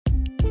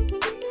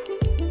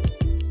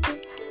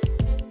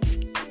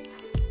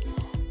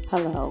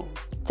Hello.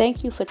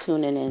 Thank you for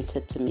tuning in to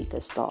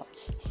Tamika's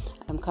Thoughts.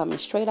 I'm coming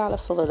straight out of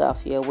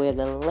Philadelphia where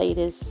the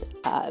latest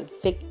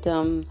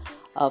victim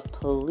of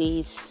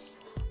police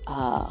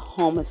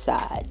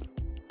homicide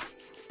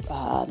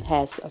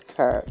has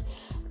occurred.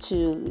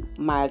 To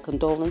my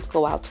condolence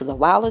go out to the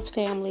Wallace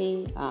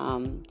family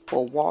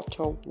for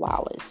Walter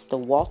Wallace. The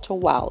Walter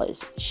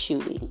Wallace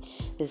shooting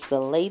is the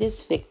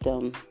latest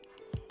victim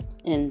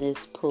in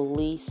this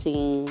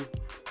policing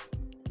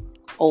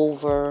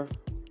over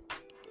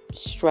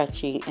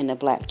stretching in the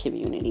black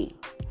community,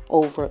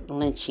 over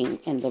lynching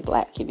in the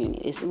black community.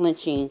 It's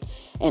lynching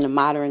in a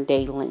modern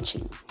day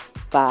lynching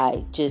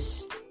by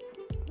just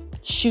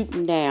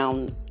shooting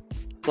down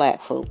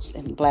black folks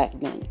and black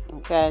men,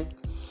 okay?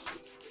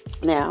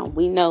 Now,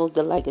 we know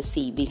the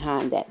legacy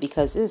behind that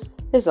because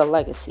there's a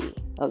legacy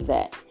of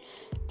that.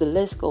 The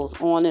list goes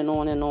on and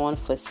on and on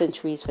for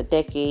centuries, for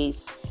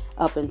decades,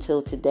 up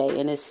until today,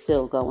 and it's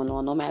still going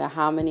on. No matter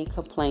how many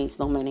complaints,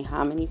 no matter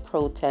how many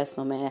protests,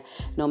 no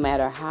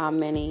matter how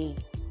many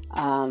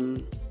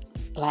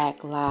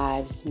Black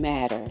Lives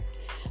Matter.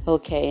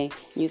 Okay,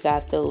 you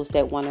got those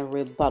that want to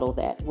rebuttal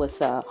that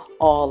with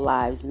all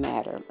lives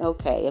matter.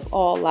 Okay, if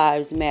all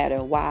lives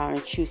matter, why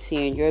aren't you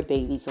seeing your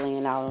babies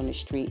laying out on the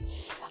street?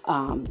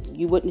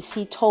 You wouldn't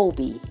see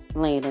Toby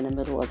laying in the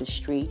middle of the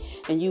street,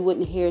 and you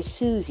wouldn't hear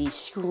Susie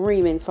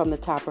screaming from the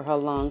top of her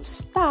lungs,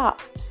 stop,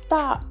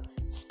 stop,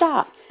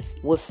 stop,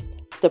 with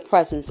the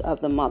presence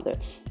of the mother.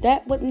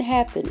 That wouldn't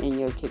happen in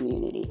your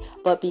community.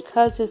 But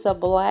because it's a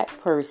black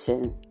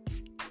person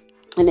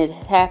and it's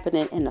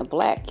happening in the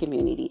black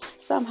community,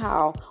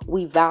 somehow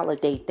we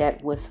validate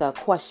that with a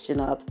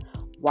question of,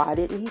 why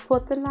didn't he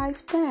put the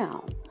knife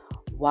down?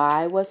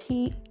 Why was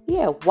he,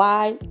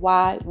 why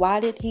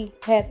did he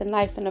have the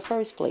knife in the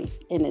first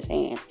place in his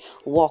hand,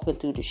 walking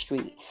through the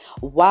street?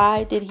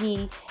 Why did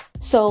he,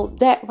 so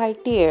that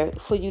right there,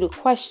 for you to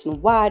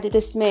question, why did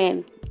this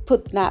man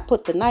not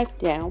put the knife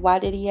down? Why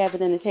did he have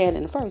it in his hand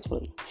in the first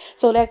place?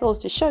 So that goes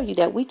to show you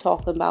that we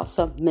talking about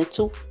some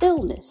mental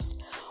illness.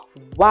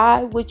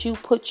 Why would you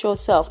put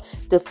yourself?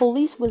 The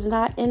police was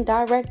not in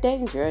direct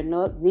danger,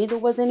 no, neither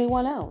was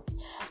anyone else.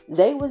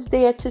 They was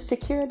there to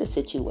secure the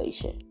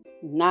situation,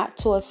 not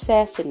to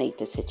assassinate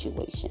the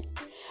situation.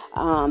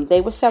 They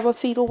were several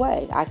feet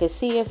away. I could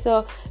see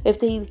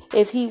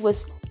if he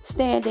was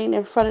standing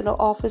in front of the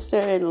officer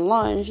and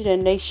lunged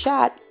and they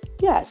shot.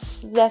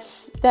 Yes,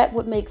 that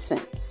would make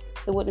sense.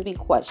 It wouldn't be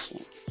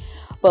questioned.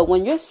 But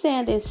when you're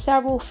standing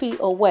several feet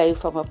away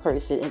from a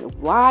person and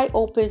wide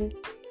open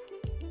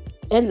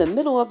in the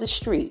middle of the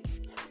street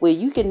where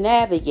you can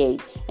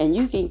navigate and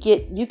you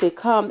can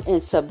come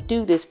and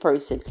subdue this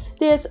person,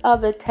 there's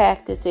other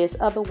tactics, there's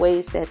other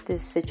ways that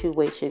this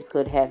situation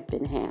could have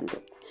been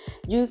handled.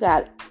 You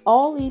got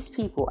all these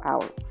people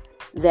out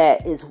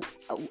that is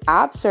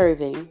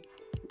observing.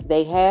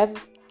 They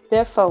have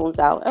their phones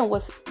out, and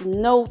with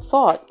no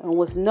thought and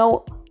with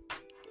no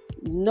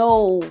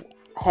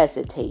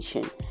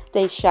hesitation,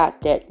 they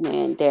shot that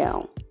man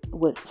down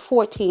with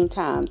 14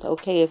 times.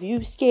 Okay, if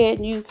you scared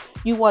and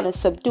you want to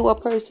subdue a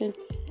person,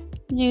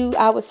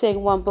 I would think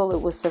one bullet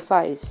would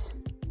suffice.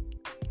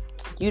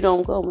 You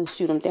don't go and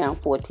shoot them down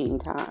 14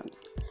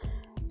 times.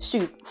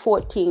 Shoot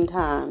 14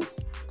 times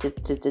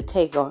to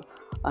take a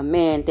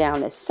man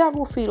down that's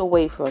several feet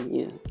away from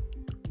you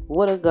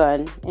with a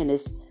gun and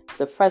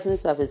the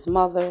presence of his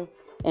mother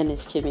and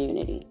his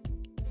community.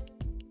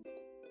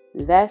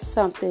 That's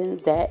something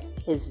that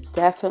is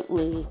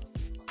definitely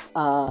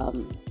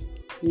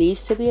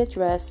needs to be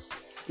addressed,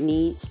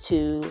 needs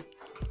to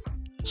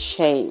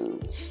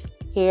change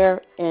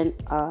here in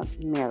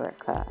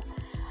America.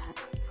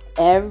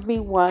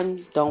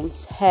 Everyone don't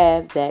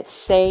have that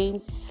same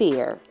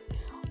fear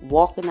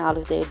walking out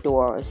of their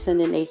door or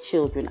sending their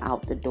children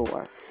out the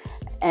door.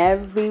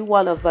 Every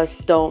one of us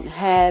don't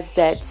have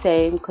that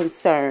same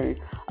concern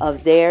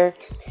of their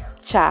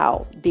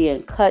child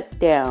being cut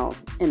down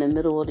in the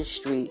middle of the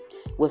street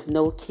with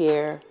no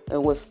care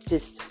and with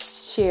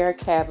just sheer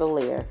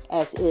cavalier,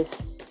 as if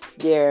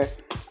they're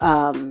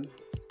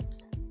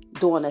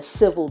doing a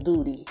civil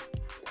duty.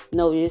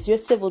 No, your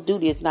civil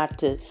duty is not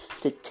to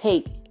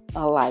take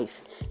a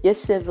life. Your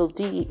civil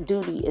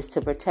duty is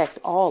to protect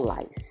all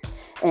life.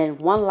 And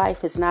one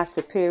life is not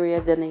superior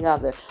than the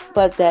other.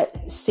 But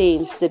that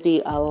seems to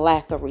be a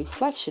lack of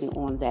reflection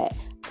on that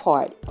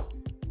part.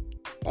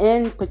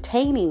 And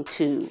pertaining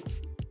to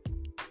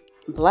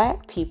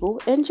black people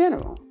in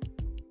general.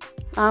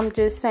 I'm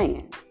just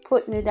saying,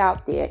 putting it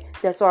out there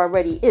is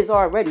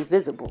already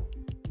visible.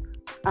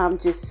 I'm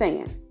just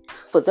saying,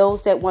 for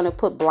those that want to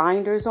put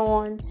blinders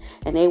on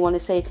and they want to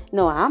say,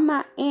 no, I'm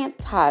not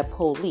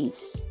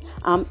anti-police.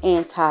 I'm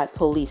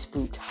anti-police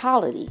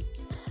brutality.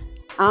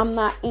 I'm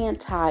not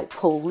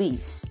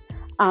anti-police.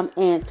 I'm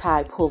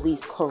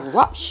anti-police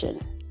corruption.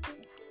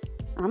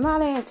 I'm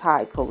not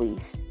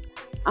anti-police.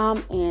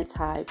 I'm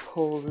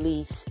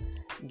anti-police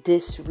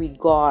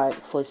disregard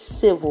for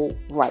civil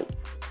rights.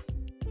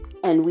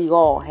 And we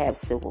all have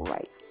civil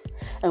rights.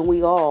 And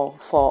we all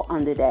fall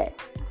under that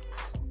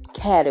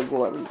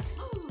category.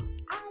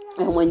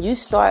 And when you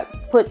start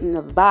putting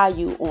a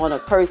value on a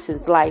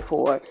person's life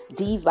or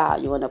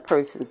devalue on a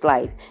person's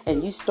life,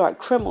 and you start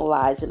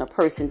criminalizing a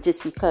person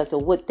just because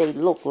of what they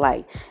look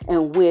like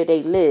and where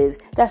they live,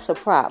 that's a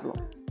problem.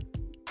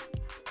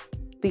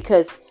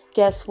 Because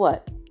guess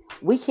what?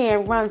 We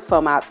can't run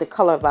from the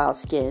color of our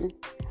skin.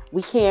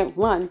 We can't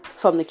run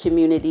from the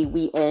community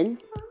we in,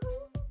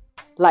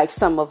 like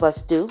some of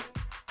us do.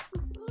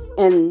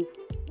 And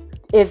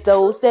if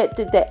those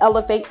that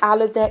elevate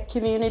out of that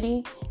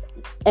community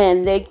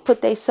and they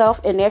put themselves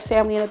and their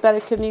family in a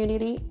better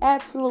community,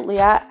 absolutely,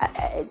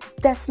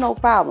 that's no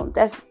problem.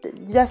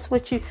 That's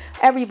what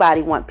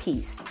everybody want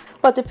peace.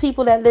 But the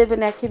people that live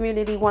in that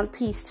community want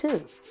peace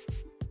too.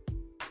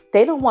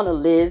 They don't want to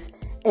live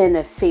in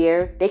a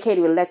fear. They can't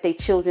even let their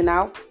children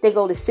out. They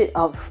go to sit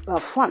on a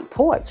front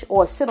porch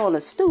or sit on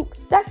a stoop.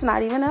 That's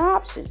not even an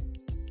option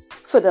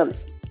for them.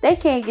 They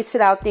can't sit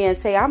out there and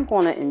say, I'm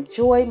going to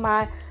enjoy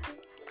the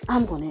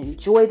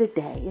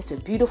day. It's a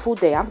beautiful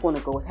day. I'm going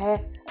to go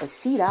have a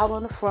seat out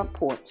on the front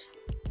porch.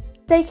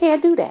 They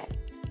can't do that.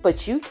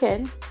 But you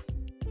can.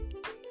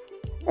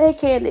 They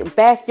can't.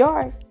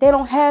 Backyard. They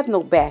don't have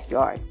no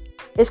backyard.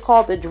 It's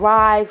called the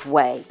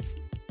driveway.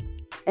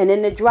 And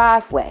in the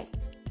driveway,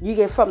 you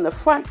get from the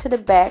front to the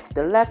back,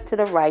 the left to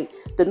the right,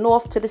 the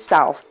north to the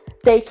south.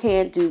 They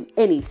can't do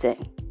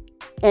anything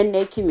in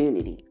their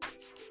community.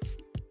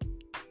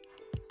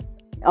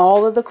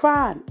 All of the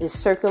crime is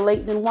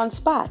circulating in one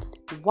spot.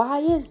 Why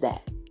is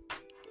that?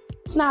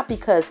 It's not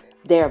because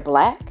they're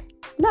black.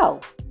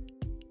 No.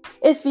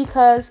 It's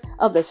because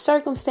of the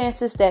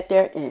circumstances that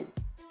they're in.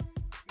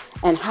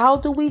 And how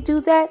do we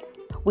do that?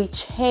 We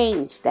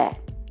change that.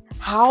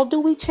 How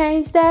do we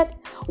change that?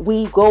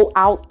 We go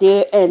out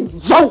there and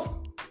vote.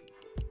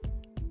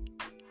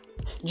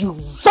 You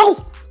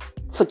vote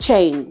for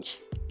change.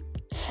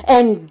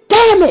 And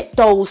damn it,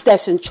 those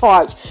that's in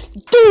charge,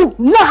 do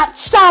not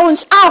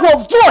silence our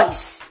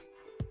voice.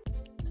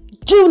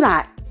 Do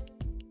not.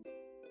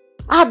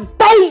 I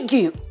beg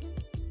you.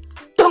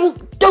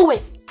 Don't do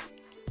it.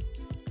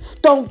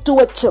 Don't do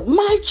it to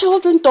my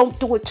children. Don't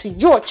do it to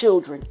your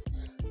children.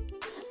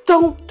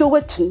 Don't do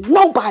it to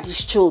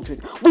nobody's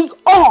children. We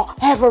all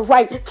have a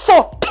right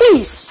for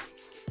peace.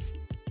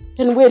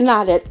 And we're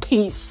not at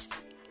peace.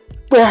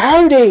 We're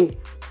hurting.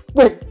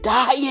 We're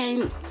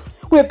dying.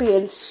 We're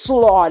being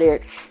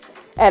slaughtered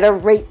at a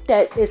rate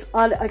that is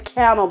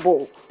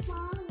unaccountable.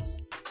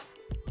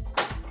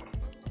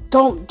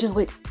 Don't do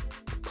it.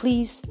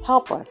 Please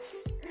help us.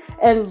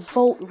 And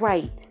vote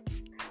right.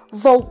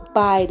 Vote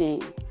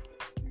Biden.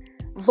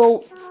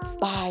 Vote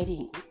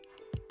Biden.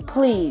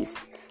 Please.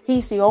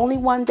 He's the only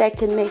one that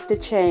can make the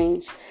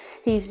change.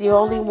 He's the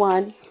only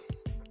one.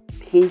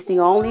 He's the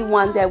only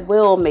one that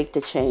will make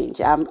the change.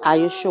 I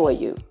assure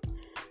you.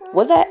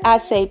 Well, I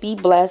say be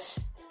blessed.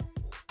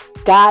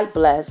 God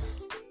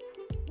bless.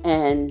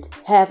 And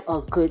have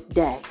a good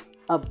day.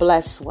 A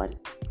blessed one.